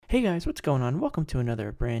Hey guys, what's going on? Welcome to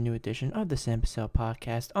another brand new edition of the Sam Bussell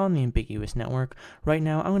Podcast on the Ambiguous Network. Right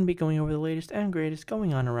now, I'm going to be going over the latest and greatest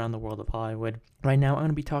going on around the world of Hollywood. Right now, I'm going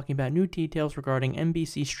to be talking about new details regarding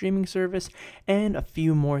NBC streaming service and a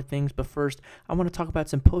few more things. But first, I want to talk about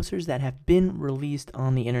some posters that have been released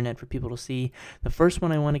on the internet for people to see. The first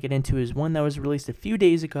one I want to get into is one that was released a few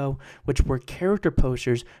days ago, which were character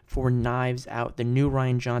posters for Knives Out, the new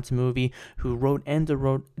Rian Johnson movie, who wrote and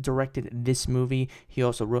directed this movie. He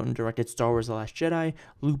also wrote and directed Star Wars The Last Jedi,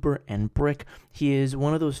 Looper, and Brick. He is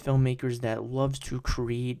one of those filmmakers that loves to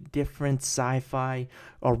create different sci-fi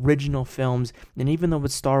original films, and even though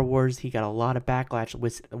with Star Wars he got a lot of backlash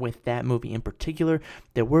with that movie in particular,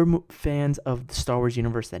 there were fans of the Star Wars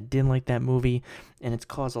universe that didn't like that movie, and it's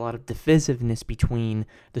caused a lot of divisiveness between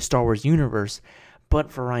the Star Wars universe. But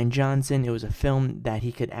for Rian Johnson, it was a film that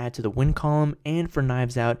he could add to the win column, and for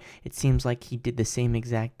Knives Out, it seems like he did the same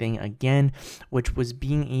exact thing again, which was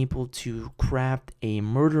being able to craft a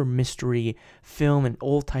murder mystery film, an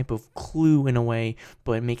old type of Clue in a way,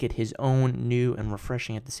 but make it his own, new, and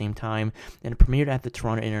refreshing at the same time. And it premiered at the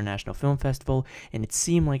Toronto International Film Festival, and it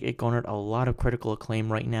seemed like it garnered a lot of critical acclaim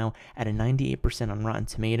right now at a 98% on Rotten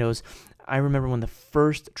Tomatoes. I remember when the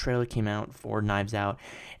first trailer came out for Knives Out,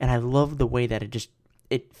 and I love the way that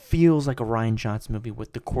it feels like a Rian Johnson movie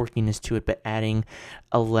with the quirkiness to it, but adding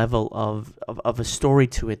a level of a story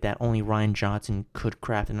to it that only Rian Johnson could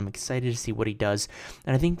craft, and I'm excited to see what he does.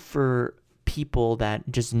 And I think for people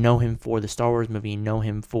that just know him for the Star Wars movie, know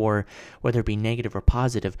him for whether it be negative or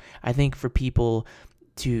positive, I think for people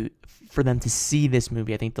for them to see this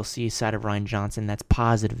movie, I think they'll see a side of Rian Johnson that's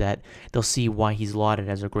positive, that they'll see why he's lauded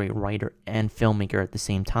as a great writer and filmmaker at the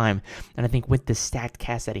same time. And I think with the stacked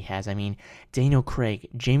cast that he has, I mean, Daniel Craig,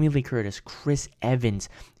 Jamie Lee Curtis, Chris Evans,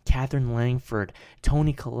 Catherine Langford,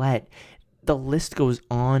 Toni Collette, the list goes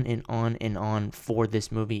on and on and on for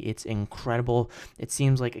this movie. It's incredible. It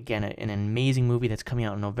seems like, again, an amazing movie that's coming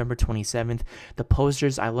out on November 27th. The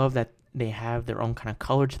posters, I love that they have their own kind of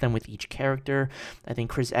color to them with each character. I think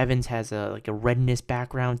Chris Evans has a redness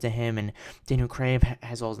background to him, and Daniel Craig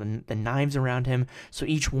has all the knives around him. So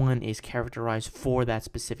each one is characterized for that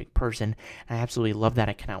specific person. And I absolutely love that.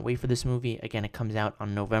 I cannot wait for this movie. Again, it comes out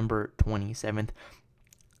on November 27th.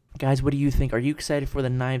 Guys, what do you think? Are you excited for the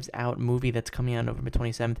Knives Out movie that's coming out November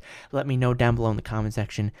 27th? Let me know down below in the comment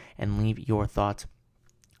section and leave your thoughts.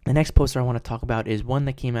 The next poster I want to talk about is one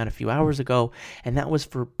that came out a few hours ago, and that was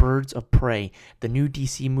for Birds of Prey, the new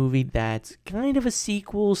DC movie that's kind of a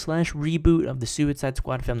sequel / reboot of the Suicide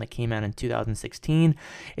Squad film that came out in 2016.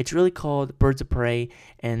 It's really called Birds of Prey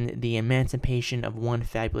and the Emancipation of One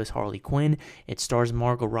Fabulous Harley Quinn. It stars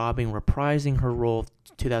Margot Robbie reprising her role of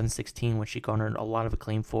 2016, which she garnered a lot of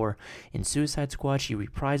acclaim for in Suicide Squad. She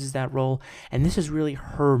reprises that role, and this is really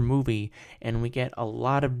her movie, and we get a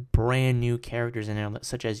lot of brand new characters in there,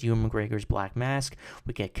 such as Ewan McGregor's Black Mask.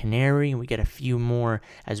 We get Canary, and we get a few more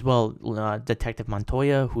as well. Detective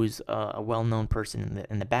Montoya, who's a well-known person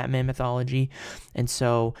in the Batman mythology, and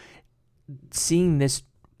so seeing this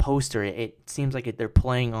poster, it seems like they're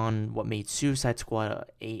playing on what made Suicide Squad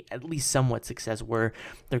a at least somewhat success, where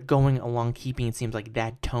they're going along keeping, it seems like,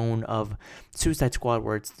 that tone of Suicide Squad,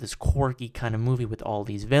 where it's this quirky kind of movie with all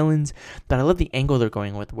these villains. But I love the angle they're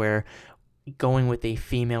going with, where going with a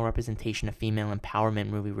female representation, a female empowerment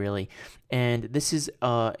movie, really. And this is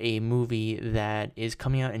a movie that is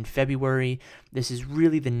coming out in February. This is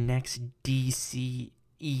really the next DC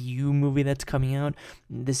EU movie that's coming out.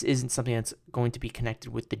 This isn't something that's going to be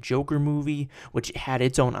connected with the Joker movie, which had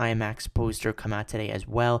its own IMAX poster come out today as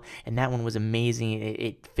well, and that one was amazing.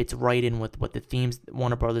 It fits right in with what the themes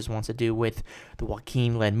Warner Brothers wants to do with the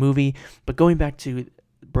Joaquin-led movie. But going back to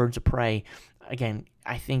Birds of Prey, again,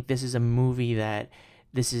 I think this is a movie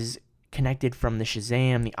this is connected from the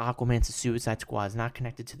Shazam, the Aquaman, to Suicide Squad. It's not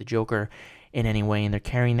connected to the Joker in any way, and they're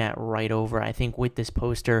carrying that right over. I think with this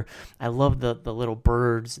poster, I love the little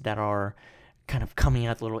birds that are kind of coming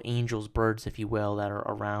out, the little angels, birds, if you will, that are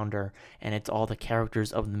around her, and it's all the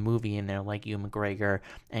characters of the movie in there, like Ewan McGregor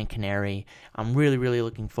and Canary. I'm really, really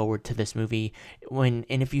looking forward to this movie. And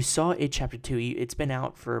if you saw It Chapter 2, it's been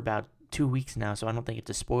out for about 2 weeks now, so I don't think it's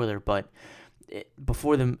a spoiler, but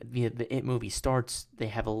before the It movie starts, they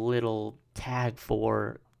have a little tag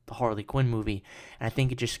for the Harley Quinn movie, and I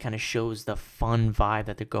think it just kind of shows the fun vibe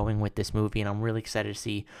that they're going with this movie, and I'm really excited to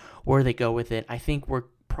see where they go with it. I think we're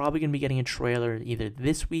probably going to be getting a trailer either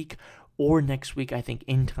this week or next week, I think,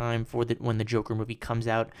 in time for when the Joker movie comes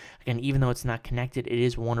out. Again, even though it's not connected, it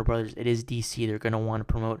is Warner Brothers, it is DC. They're going to want to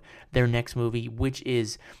promote their next movie, which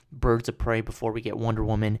is Birds of Prey, before we get Wonder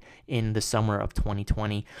Woman in the summer of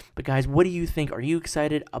 2020. But guys, what do you think? Are you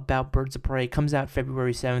excited about Birds of Prey? It comes out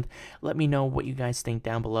February 7th. Let me know what you guys think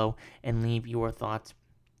down below and leave your thoughts.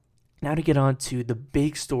 Now to get on to the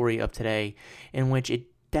big story of today, in which it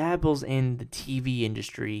dabbles in the TV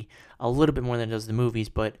industry a little bit more than it does the movies,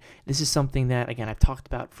 but this is something that, again, I've talked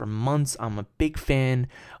about for months. I'm a big fan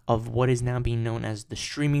of what is now being known as the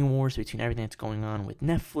streaming wars between everything that's going on with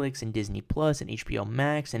Netflix and Disney Plus and HBO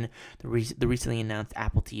Max and the recently announced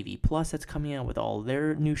Apple TV Plus that's coming out with all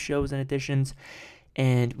their new shows and additions.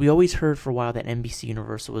 And we always heard for a while that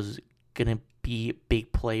NBCUniversal was going to be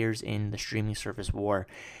big players in the streaming service war.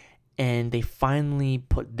 And they finally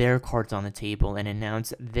put their cards on the table and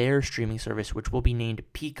announced their streaming service, which will be named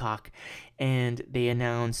Peacock. And they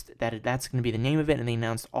announced that that's going to be the name of it, and they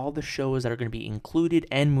announced all the shows that are going to be included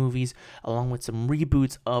and movies, along with some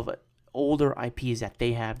reboots of older IPs that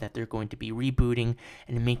they have that they're going to be rebooting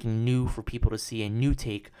and making new for people to see, a new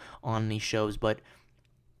take on these shows. But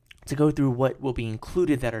to go through what will be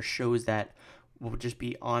included that are shows that will just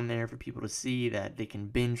be on there for people to see, that they can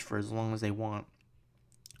binge for as long as they want.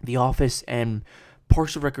 The Office and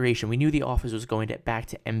Parks and Recreation. We knew The Office was going back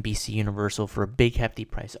to NBCUniversal for a big hefty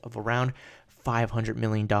price of around $500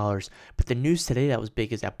 million. But the news today that was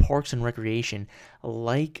big is that Parks and Recreation,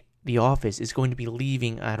 like The Office, is going to be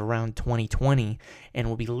leaving at around 2020 and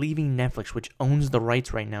will be leaving Netflix, which owns the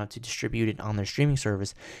rights right now to distribute it on their streaming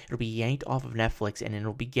service. It'll be yanked off of Netflix and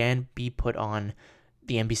it'll be put on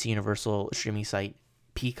the NBCUniversal streaming site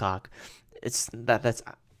Peacock.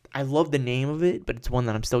 I love the name of it, but it's one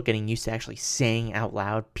that I'm still getting used to actually saying out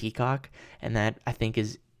loud, Peacock, and that I think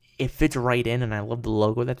it fits right in, and I love the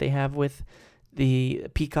logo that they have with the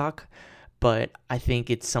Peacock, but I think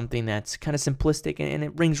it's something that's kind of simplistic, and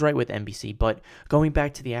it rings right with NBC. But going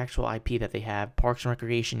back to the actual IP that they have, Parks and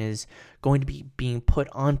Recreation is going to be being put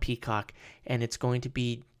on Peacock, and it's going to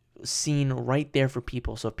be seen right there for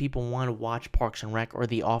people. So if people want to watch Parks and Rec or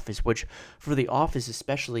The Office, which for The Office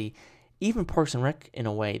especially, even Parks and Rec in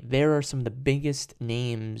a way, there are some of the biggest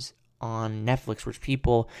names on Netflix, which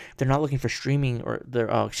people, if they're not looking for streaming or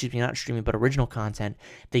not streaming, but original content,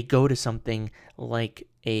 they go to something like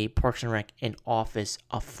a Parks and Rec, an Office,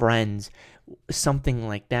 a Friends, something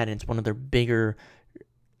like that. And it's one of their bigger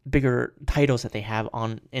titles that they have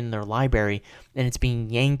in their library, and it's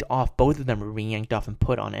being yanked off. Both of them are being yanked off and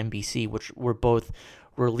put on NBC, which were both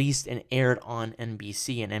released and aired on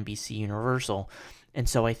NBC and NBCUniversal. And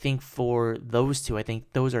so I think for those two, I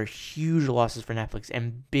think those are huge losses for Netflix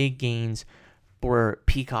and big gains for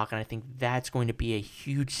Peacock, and I think that's going to be a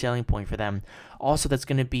huge selling point for them. Also, that's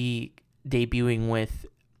going to be debuting with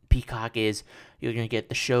Peacock is you're going to get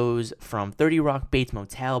the shows from 30 Rock, Bates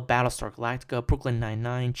Motel, Battlestar Galactica, Brooklyn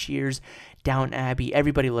Nine-Nine, Cheers, Downton Abbey,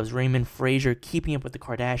 Everybody Loves Raymond, Frasier, Keeping Up with the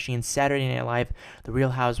Kardashians, Saturday Night Live, The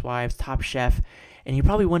Real Housewives, Top Chef. And you're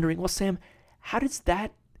probably wondering, well, Sam, how is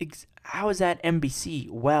that NBC?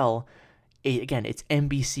 Well, it's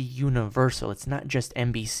NBCUniversal. It's not just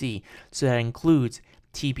NBC. So that includes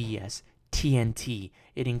TBS, TNT.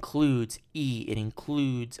 It includes E. It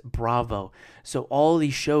includes Bravo. So all of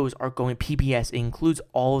these shows are going, PBS, it includes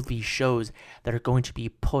all of these shows that are going to be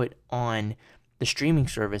put on the streaming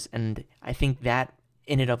service. And I think that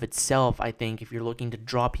in and of itself, I think if you're looking to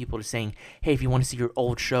draw people to saying, hey, if you want to see your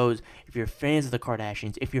old shows, if you're fans of the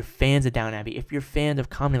Kardashians, if you're fans of Downton Abbey, if you're fans of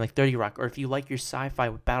comedy like 30 Rock, or if you like your sci-fi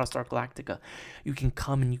with Battlestar Galactica, you can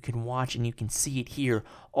come and you can watch and you can see it here,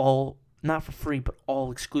 all not for free, but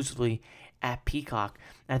all exclusively at Peacock.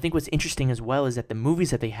 And I think what's interesting as well is that the movies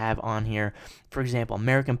that they have on here, for example,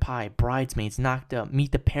 American Pie, Bridesmaids, Knocked Up,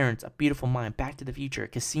 Meet the Parents, A Beautiful Mind, Back to the Future,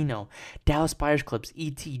 Casino, Dallas Buyers Clubs,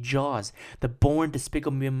 E.T., Jaws, the Bourne,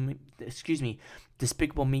 Despicable Me,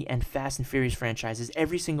 and Fast and Furious franchises.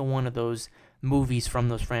 Every single one of those movies from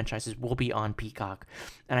those franchises will be on Peacock.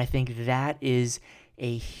 And I think that is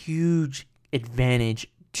a huge advantage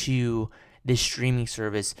to this streaming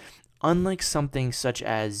service. Unlike something such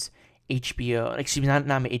as HBO,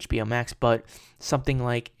 not HBO Max, but something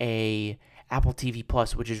like a Apple TV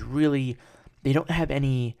Plus, which is really, they don't have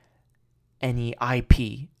any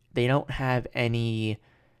IP. They don't have, I'm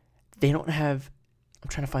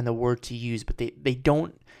trying to find the word to use, but they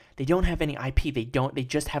don't have any IP. They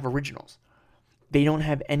just have originals. They don't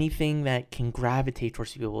have anything that can gravitate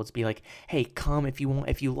towards people. It's be like, hey, come if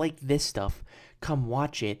you like this stuff, come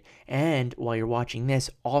watch it. And while you're watching this,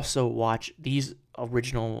 also watch these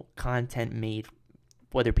original content made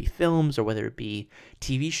whether it be films or whether it be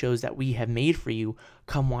TV shows that we have made for you,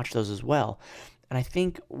 come watch those as well. And I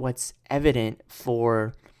think what's evident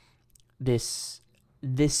for this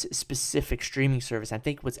specific streaming service, I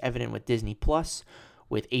think what's evident with Disney Plus,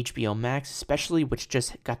 with HBO Max especially, which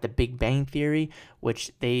just got the Big Bang Theory,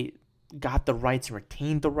 which they got the rights and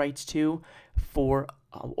retained the rights to for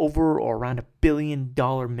over or around $1 billion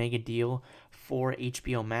mega deal for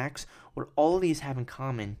HBO Max. What all of these have in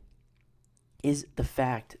common is the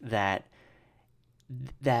fact that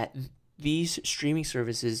these streaming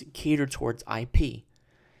services cater towards IP.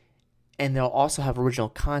 And they'll also have original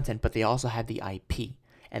content, but they also have the IP.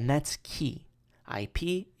 And that's key.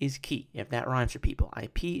 IP is key. If that rhymes for people.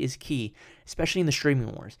 IP is key, especially in the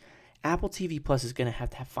streaming wars. Apple TV Plus is going to have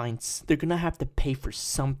to they're going to have to pay for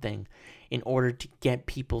something in order to get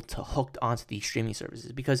people to hooked onto these streaming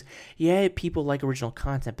services. Because, yeah, people like original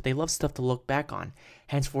content, but they love stuff to look back on.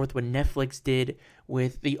 Henceforth, what Netflix did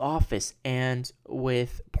with The Office and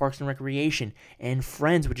with Parks and Recreation and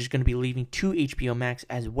Friends, which is going to be leaving to HBO Max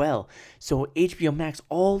as well. So HBO Max,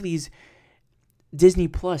 all these Disney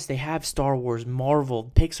Plus, they have Star Wars,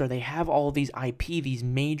 Marvel, Pixar, they have all these IP, these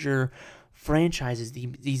major franchises,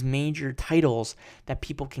 these major titles that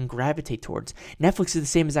people can gravitate towards. Netflix is the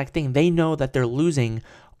same exact thing. They know that they're losing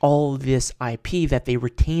all this IP, that they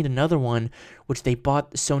retained another one, which they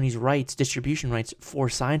bought Sony's rights, distribution rights for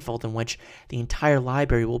Seinfeld, in which the entire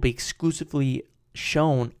library will be exclusively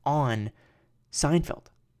shown on Seinfeld.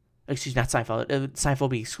 Excuse me, not Seinfeld. Seinfeld will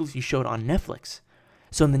be exclusively shown on Netflix.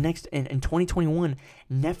 So in 2021,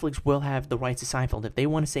 Netflix will have the rights to Seinfeld. If they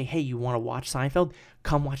want to say, hey, you want to watch Seinfeld?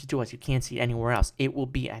 Come watch it to us. You can't see it anywhere else. It will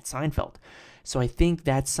be at Seinfeld. So I think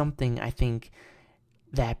that's something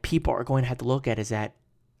that people are going to have to look at, is that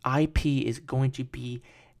IP is going to be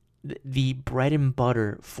the bread and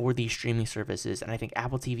butter for these streaming services. And I think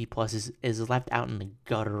Apple TV Plus is left out in the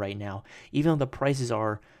gutter right now. Even though the prices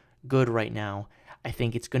are good right now, I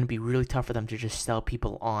think it's going to be really tough for them to just sell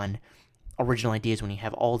people on original ideas when you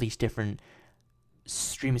have all these different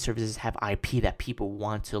streaming services have IP that people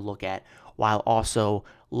want to look at, while also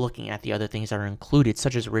looking at the other things that are included,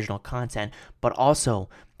 such as original content. But also,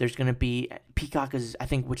 there's going to be Peacock is, I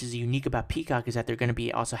think, which is unique about Peacock, is that they're going to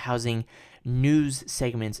be also housing news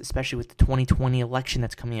segments, especially with the 2020 election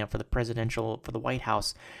that's coming up for the White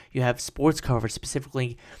House. You have sports coverage,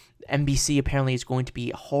 specifically NBC apparently is going to be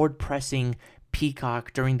hard pressing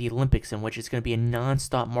Peacock during the Olympics, in which it's going to be a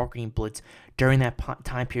non-stop marketing blitz during that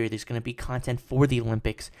time period. There's going to be content for the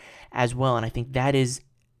Olympics as well, and I think that is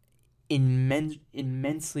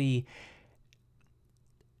immensely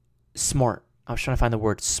smart. I was trying to find the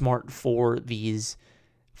word smart for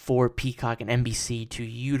Peacock and NBC to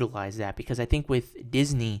utilize that, because I think with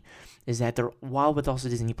Disney is that while with also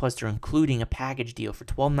Disney Plus, they're including a package deal for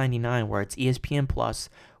 $12.99 where it's ESPN Plus,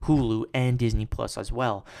 Hulu, and Disney Plus as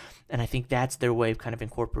well. And I think that's their way of kind of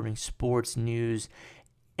incorporating sports, news,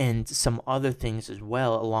 and some other things as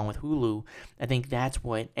well, along with Hulu. I think that's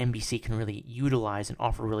what NBC can really utilize and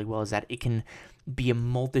offer really well, is that it can be a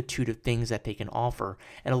multitude of things that they can offer.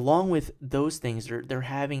 And along with those things, they're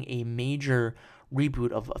having a major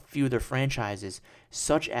reboot of a few of their franchises,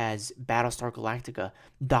 such as Battlestar Galactica,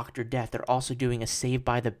 Dr. Death. They're also doing a Saved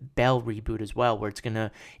by the Bell reboot as well, where it's going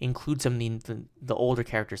to include some of the older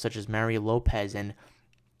characters, such as Mario Lopez, and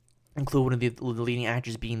include one of the leading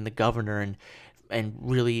actors being the governor, and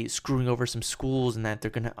really screwing over some schools, and that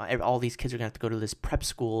all these kids are going to have to go to this prep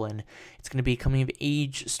school, and it's going to be a coming of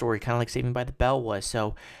age story, kind of like Saving by the Bell was.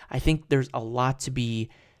 So I think there's a lot to be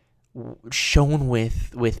shown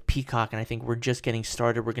with Peacock, and I think we're just getting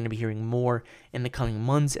started. We're going to be hearing more in the coming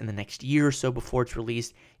months and the next year or so before it's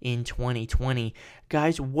released in 2020.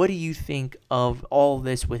 Guys, what do you think of all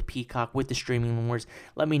this with Peacock, with the streaming wars?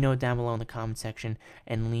 Let me know down below in the comment section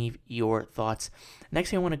and leave your thoughts. Next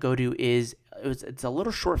thing I want to go to is it's a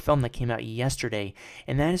little short film that came out yesterday,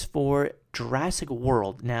 and that is for Jurassic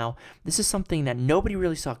World. Now, this is something that nobody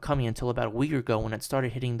really saw coming until about a week ago when it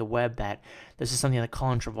started hitting the web, that this is something that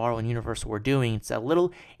Colin Trevorrow and Universal were doing. It's a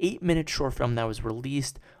little 8-minute short film that was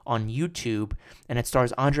released on YouTube, and it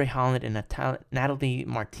stars Andre Holland and Natalie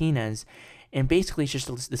Martinez. And basically, it's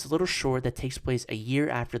just this little short that takes place a year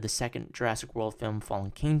after the second Jurassic World film,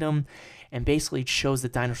 Fallen Kingdom. And basically, it shows the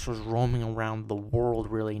dinosaurs roaming around the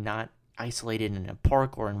world, really not isolated in a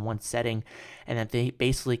park or in one setting, and that they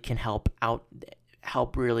basically can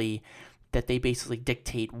that they basically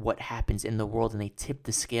dictate what happens in the world, and they tip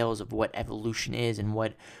the scales of what evolution is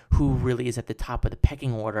and who really is at the top of the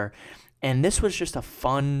pecking order. And this was just a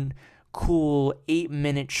fun, cool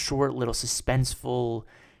 8-minute short little suspenseful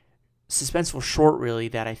suspenseful short, really,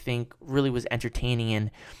 that I think really was entertaining.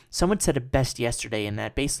 And someone said it best yesterday in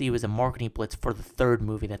that basically it was a marketing blitz for the third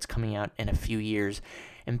movie that's coming out in a few years.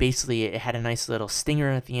 And basically it had a nice little stinger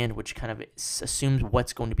at the end, which kind of assumes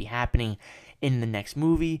what's going to be happening in the next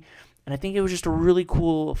movie. And I think it was just a really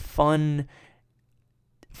cool, fun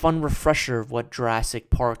refresher of what Jurassic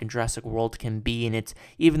Park and Jurassic World can be. And it's,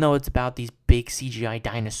 even though it's about these big CGI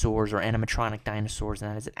dinosaurs or animatronic dinosaurs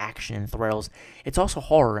and that is action and thrills, it's also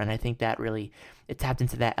horror. And I think that really, it tapped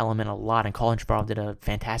into that element a lot. And Colin Trevorrow did a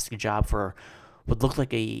fantastic job for what looked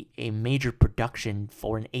like a major production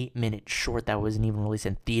for an 8-minute short that wasn't even released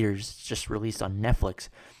in theaters, just released on Netflix.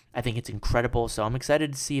 I think it's incredible. So I'm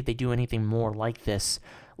excited to see if they do anything more like this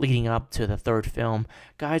leading up to the third film.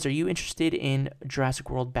 Guys, are you interested in Jurassic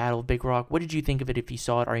World Battle of Big Rock? What did you think of it if you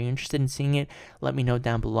saw it? Are you interested in seeing it? Let me know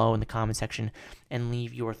down below in the comment section and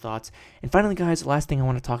leave your thoughts. And finally, guys, the last thing I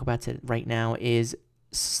want to talk about right now is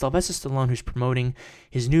Sylvester Stallone, who's promoting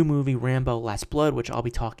his new movie, Rambo Last Blood, which I'll be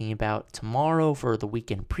talking about tomorrow for the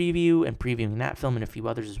weekend preview and previewing that film and a few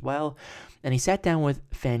others as well. And he sat down with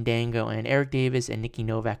Fandango and Eric Davis and Nikki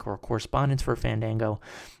Novak, who are correspondents for Fandango.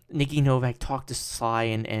 Nikki Novak talked to Sly,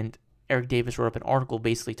 and Eric Davis wrote up an article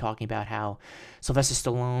basically talking about how Sylvester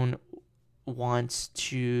Stallone wants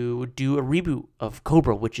to do a reboot of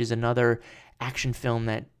Cobra, which is another action film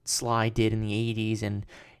that Sly did in the 80s, and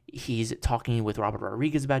he's talking with Robert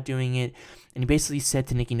Rodriguez about doing it. And he basically said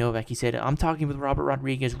to Nikki Novak, he said, I'm talking with Robert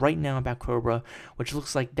Rodriguez right now about Cobra, which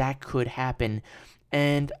looks like that could happen.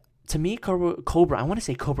 And to me, Cobra, I want to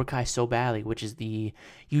say Cobra Kai so badly, which is the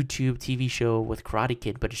YouTube TV show with Karate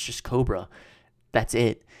Kid, but it's just Cobra. That's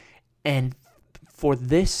it. And for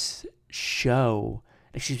this show,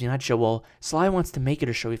 Sly wants to make it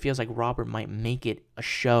a show. He feels like Robert might make it a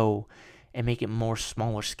show and make it more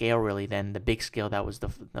smaller scale, really, than the big scale that was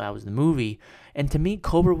the movie. And to me,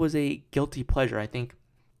 Cobra was a guilty pleasure. I think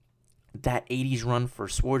that 80s run for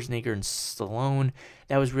Schwarzenegger and Stallone,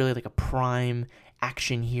 that was really like a prime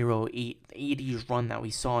action hero 80s run that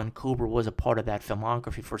we saw, and Cobra was a part of that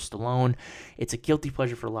filmography for Stallone. It's a guilty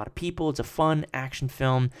pleasure for a lot of people. It's a fun action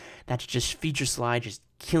film that's just features Sly just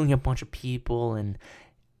killing a bunch of people and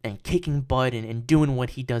kicking butt and doing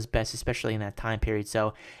what he does best, especially in that time period.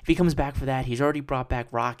 So if he comes back for that, he's already brought back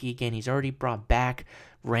Rocky again. He's already brought back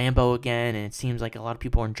Rambo again, and it seems like a lot of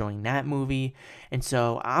people are enjoying that movie. And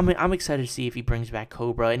so I'm excited to see if he brings back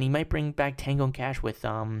Cobra, and he might bring back Tango and Cash with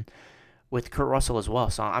Kurt Russell as well.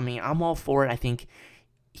 So, I mean, I'm all for it. I think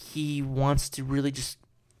he wants to really just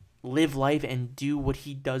live life and do what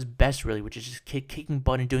he does best, really, which is just kicking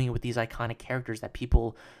butt and doing it with these iconic characters that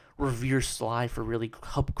people revere Sly for really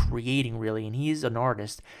help creating, really. And he is an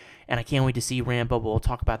artist, and I can't wait to see Rambo, but we'll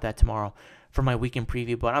talk about that tomorrow for my weekend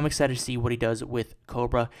preview. But I'm excited to see what he does with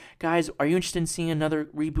Cobra. Guys, are you interested in seeing another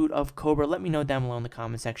reboot of Cobra? Let me know down below in the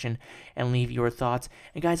comment section and leave your thoughts.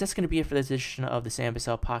 And guys, that's going to be it for this edition of the Sam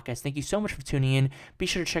Bussell Podcast. Thank you so much for tuning in. Be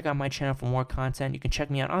sure to check out my channel for more content. You can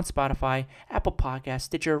check me out on Spotify, Apple Podcasts,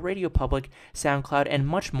 Stitcher, Radio Public, SoundCloud, and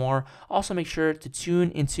much more. Also, make sure to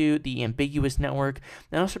tune into the Ambiguous Network.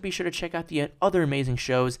 And also be sure to check out the other amazing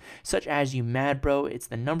shows, such as You Mad Bro. It's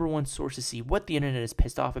the #1 source to see what the internet is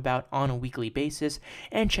pissed off about on a weekly basis.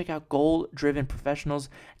 And check out Goal-Driven Professionals,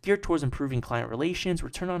 geared towards improving client relations,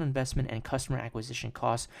 return on investment, and customer acquisition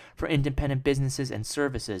costs for independent businesses and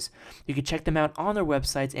services. You can check them out on their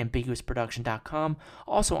websites, ambiguousproduction.com,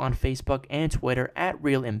 also on Facebook and Twitter at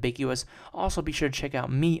RealAmbiguous. Also, be sure to check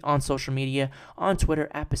out me on social media, on Twitter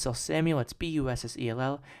at Bussell Samuel, that's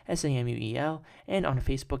BUSSELL SAMUEL, and on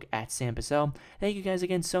Facebook at Sam Bussell. Thank you guys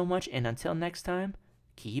again so much, and until next time,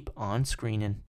 keep on screening.